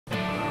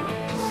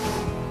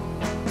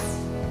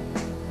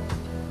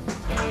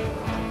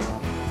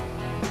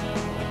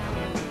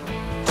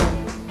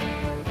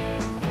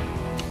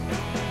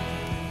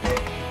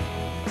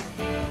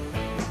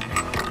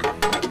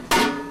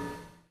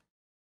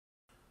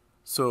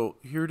So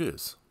here it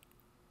is,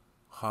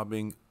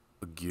 hobbing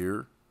a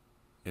gear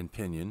and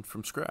pinion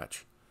from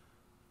scratch.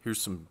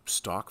 Here's some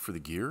stock for the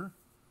gear,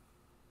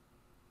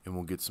 and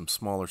we'll get some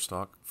smaller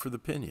stock for the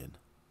pinion.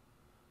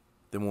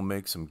 Then we'll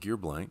make some gear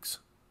blanks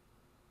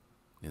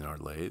in our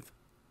lathe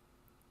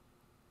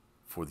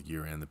for the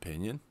gear and the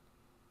pinion.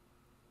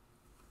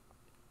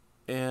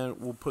 And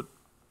we'll put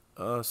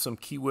some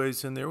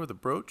keyways in there with a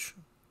broach.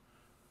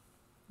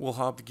 We'll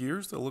hob the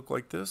gears, they'll look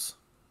like this.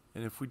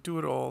 And if we do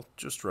it all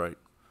just right,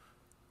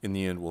 in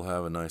the end we'll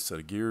have a nice set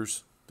of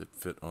gears that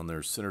fit on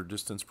their center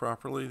distance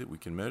properly that we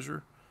can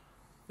measure,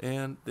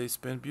 and they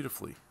spin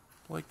beautifully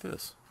like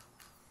this.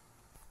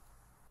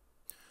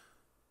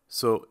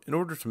 So in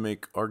order to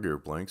make our gear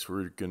blanks,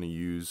 we're going to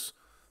use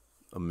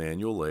a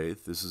manual lathe.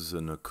 This is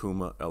an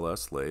Akuma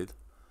LS lathe.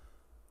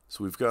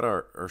 So we've got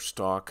our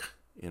stock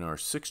in our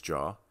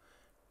 6-jaw,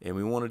 and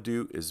we want to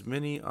do as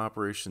many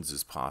operations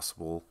as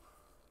possible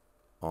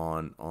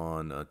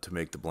to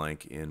make the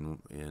blank in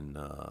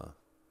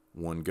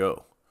one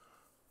go.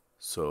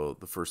 So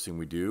the first thing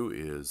we do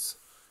is,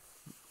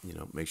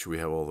 make sure we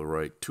have all the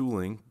right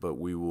tooling, but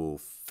we will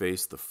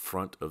face the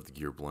front of the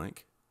gear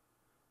blank,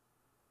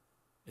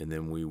 and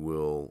then we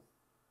will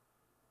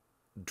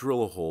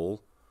drill a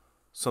hole.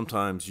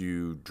 Sometimes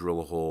you drill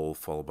a hole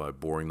followed by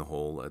boring the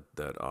hole.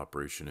 That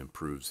operation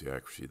improves the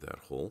accuracy of that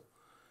hole.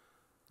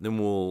 Then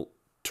we'll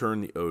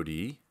turn the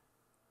OD.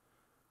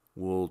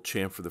 We'll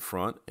chamfer the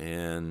front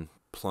and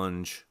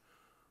plunge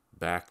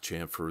back,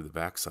 chamfer the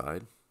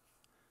backside,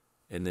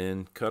 and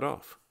then cut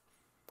off.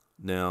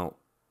 Now,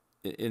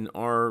 in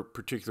our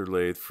particular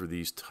lathe for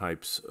these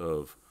types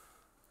of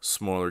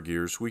smaller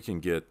gears, we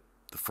can get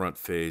the front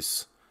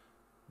face,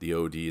 the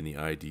OD and the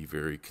ID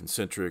very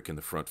concentric, and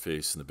the front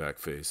face and the back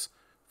face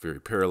very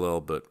parallel,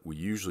 but we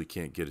usually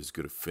can't get as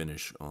good a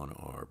finish on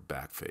our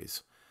back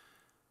face.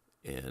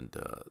 And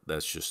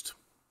that's just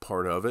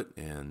part of it,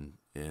 and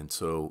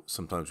so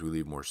sometimes we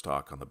leave more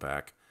stock on the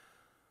back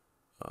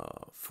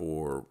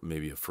for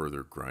maybe a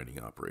further grinding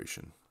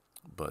operation.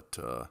 But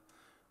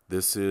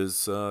this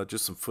is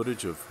just some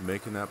footage of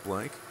making that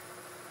blank,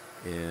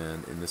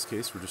 and in this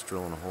case we're just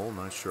drilling a hole,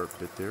 nice sharp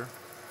bit there.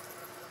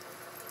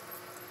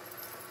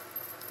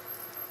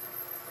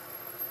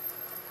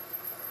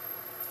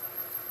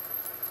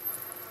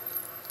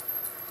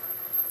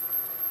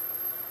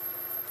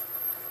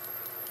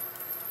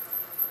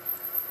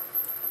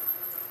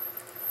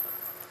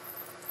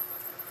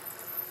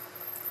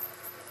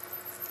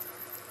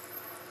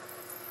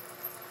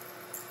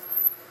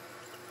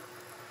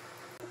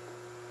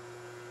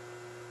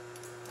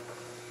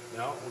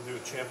 Now we'll do a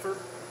chamfer.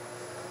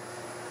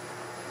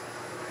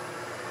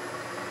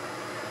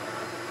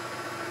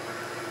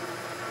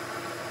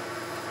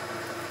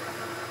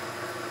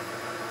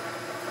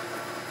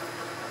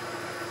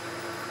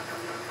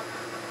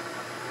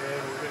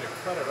 And we're going to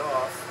cut it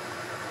off,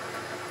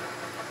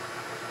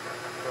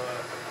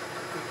 but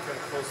we're kind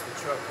of close to the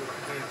chuck. We're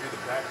going to do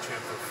the back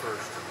chamfer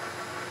first.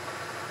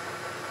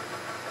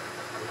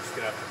 We're just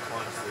going to have to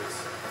plunge this.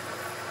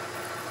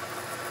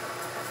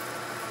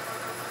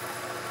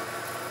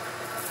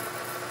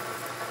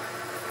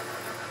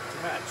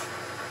 Match.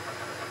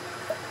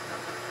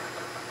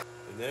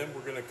 And then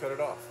we're going to cut it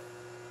off.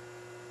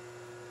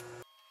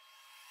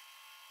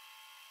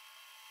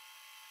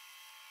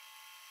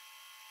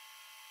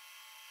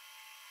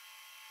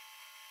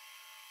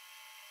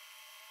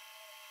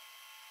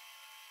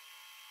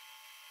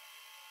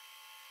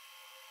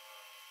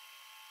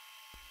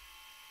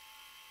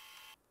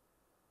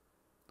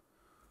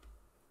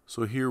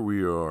 So here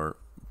we are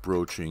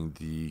broaching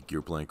the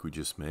gear blank we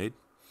just made.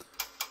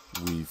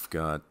 We've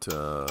got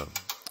a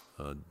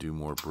do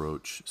more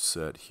broach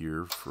set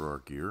here for our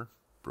gear,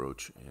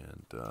 broach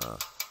and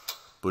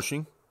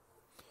bushing,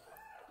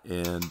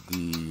 and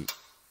the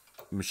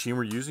machine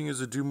we're using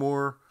is a do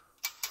more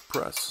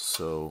press,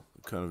 so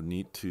kind of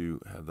neat to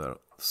have that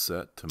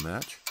set to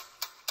match,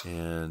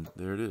 and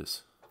there it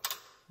is,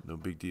 no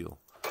big deal.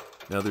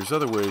 Now there's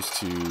other ways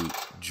to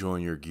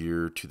join your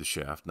gear to the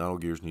shaft. Not all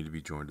gears need to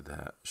be joined to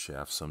the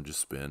shaft, some just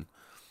spin,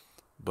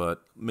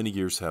 but many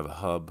gears have a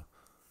hub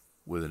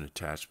with an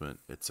attachment,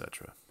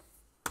 etc.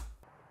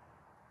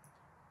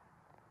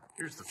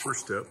 Here's the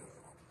first step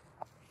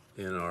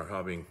in our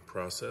hobbing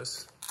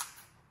process.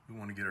 We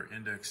want to get our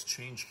index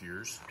change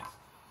gears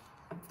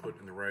put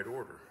in the right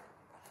order.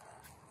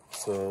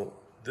 So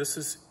this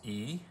is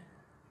E,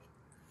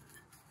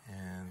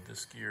 and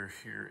this gear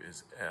here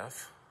is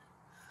F.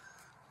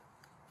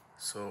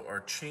 So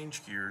our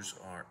change gears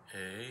are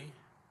A,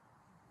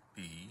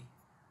 B,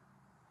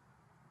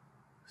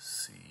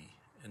 C,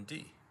 and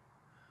D.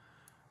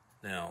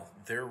 Now,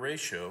 their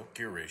ratio,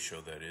 gear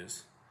ratio that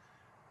is,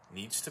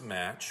 needs to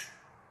match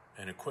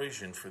an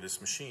equation for this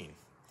machine.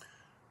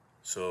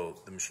 So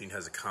the machine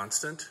has a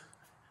constant,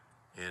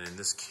 and in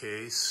this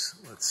case,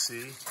 let's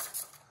see,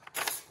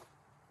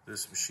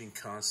 this machine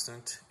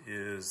constant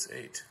is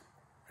 8,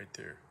 right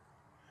there.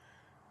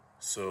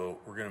 So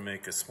we're going to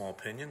make a small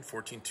pinion,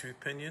 14-tooth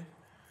pinion,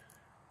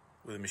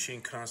 with a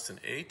machine constant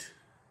 8,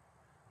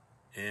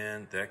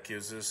 And that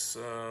gives us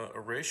a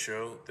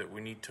ratio that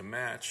we need to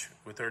match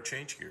with our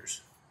change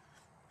gears.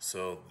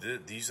 So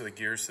these are the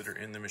gears that are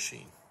in the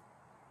machine.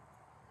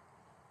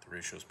 The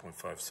ratio is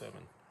 0.57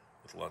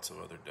 with lots of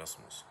other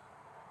decimals.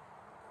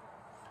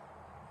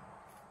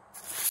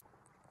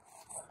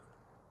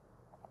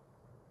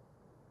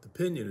 The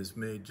pinion is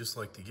made just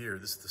like the gear.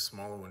 This is the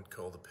smaller one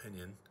called the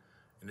pinion,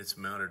 and it's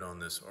mounted on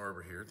this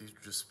arbor here. These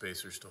are just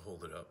spacers to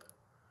hold it up.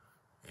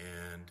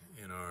 And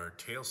in our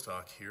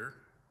tailstock here,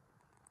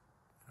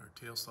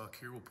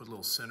 we'll put a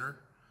little center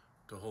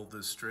to hold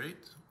this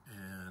straight.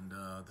 And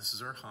this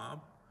is our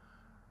hob.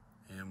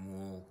 And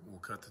we'll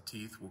cut the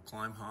teeth. We'll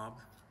climb hob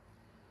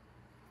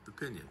the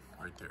pinion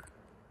right there.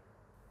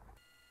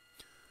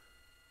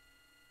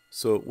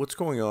 So what's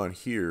going on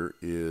here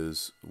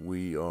is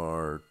we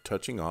are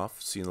touching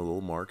off, seeing the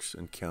little marks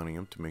and counting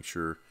them to make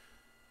sure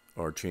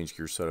our change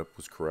gear setup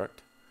was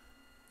correct.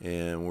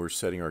 And we're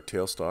setting our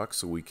tailstock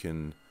so we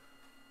can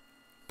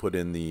put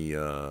in the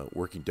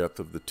working depth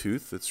of the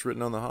tooth that's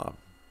written on the hob.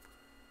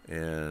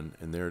 And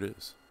there it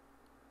is.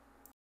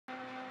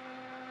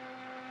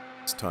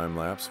 This time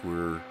lapse,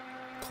 we're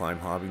climb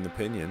hobbing the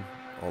pinion.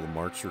 All the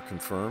marks are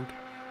confirmed.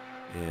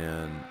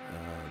 And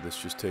this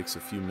just takes a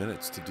few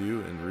minutes to do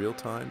in real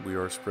time. We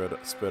are sped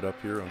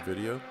up here on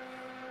video,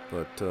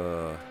 but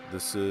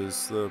this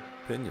is the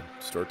pinion,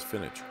 start to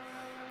finish.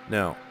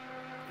 Now,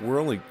 we're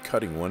only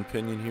cutting one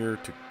pinion here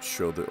to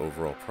show the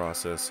overall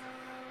process,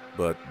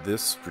 but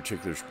this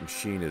particular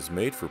machine is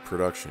made for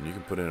production. You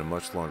can put in a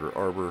much longer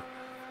arbor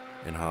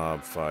and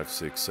hob 5,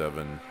 6,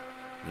 7,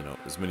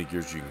 as many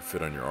gears as you can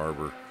fit on your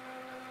arbor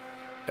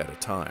at a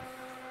time.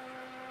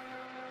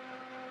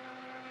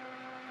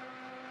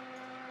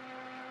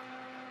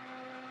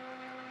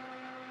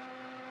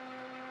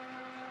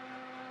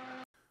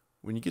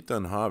 When you get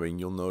done hobbing,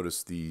 you'll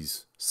notice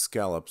these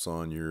scallops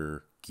on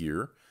your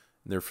gear.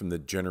 And they're from the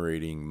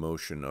generating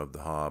motion of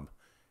the hob,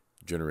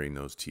 generating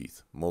those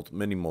teeth.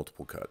 Many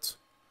multiple cuts.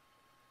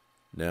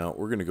 Now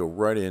we're going to go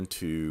right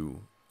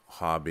into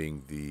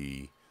hobbing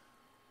the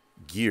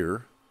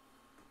gear.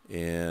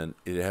 And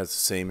it has the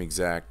same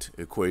exact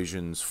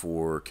equations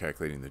for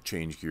calculating the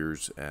change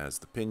gears as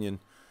the pinion,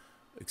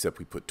 except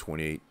we put a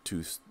 28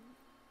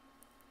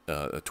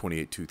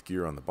 tooth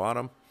gear on the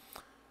bottom.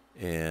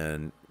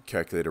 And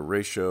calculate a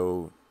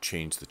ratio,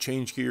 change the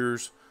change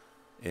gears,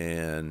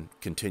 and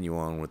continue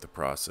on with the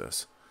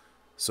process.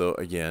 So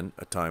again,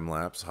 a time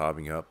lapse,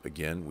 hobbing up.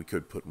 Again, we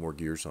could put more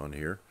gears on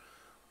here,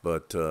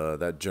 but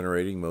that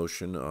generating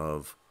motion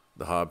of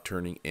the hob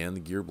turning and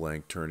the gear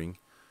blank turning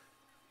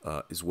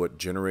is what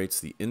generates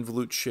the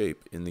involute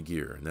shape in the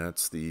gear, and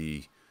that's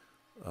the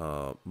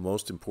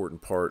most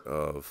important part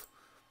of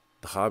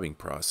the hobbing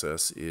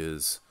process.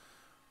 Is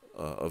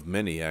of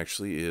many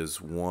actually,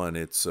 is one,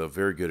 it's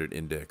very good at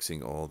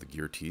indexing all the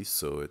gear teeth,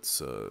 so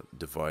it's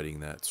dividing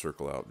that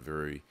circle out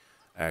very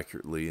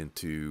accurately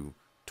into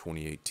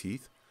 28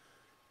 teeth.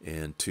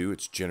 And two,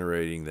 it's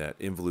generating that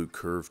involute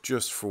curve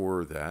just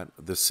for that.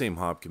 The same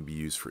hob can be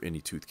used for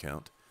any tooth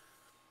count.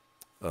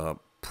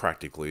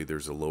 Practically,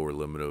 there's a lower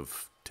limit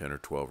of 10 or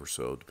 12 or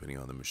so, depending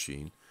on the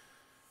machine.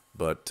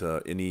 But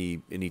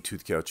any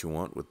tooth count you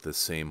want with the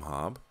same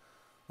hob,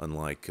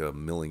 unlike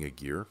milling a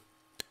gear.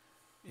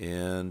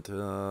 And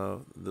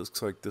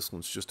looks like this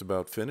one's just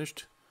about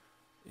finished,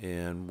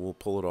 and we'll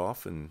pull it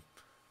off and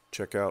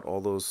check out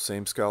all those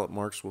same scallop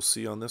marks we'll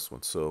see on this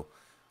one. So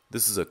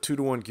this is a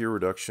 2-to-1 gear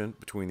reduction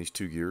between these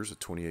two gears, a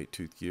 28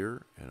 tooth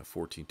gear and a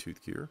 14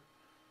 tooth gear.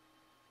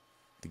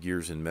 The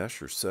gears in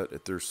mesh are set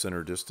at their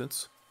center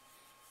distance,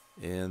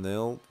 and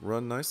they'll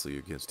run nicely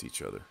against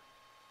each other.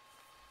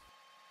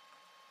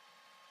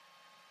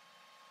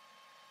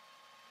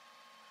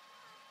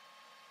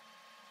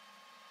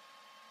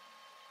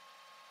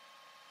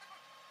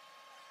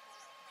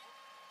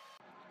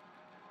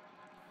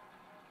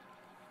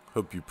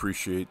 Hope you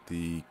appreciate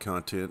the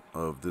content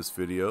of this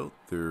video.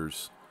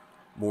 There's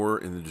more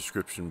in the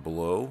description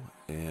below,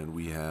 and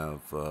we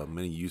have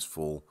many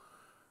useful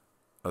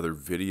other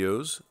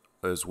videos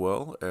as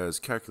well as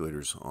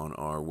calculators on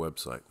our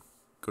website.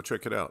 Go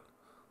check it out.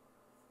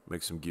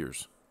 Make some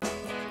gears.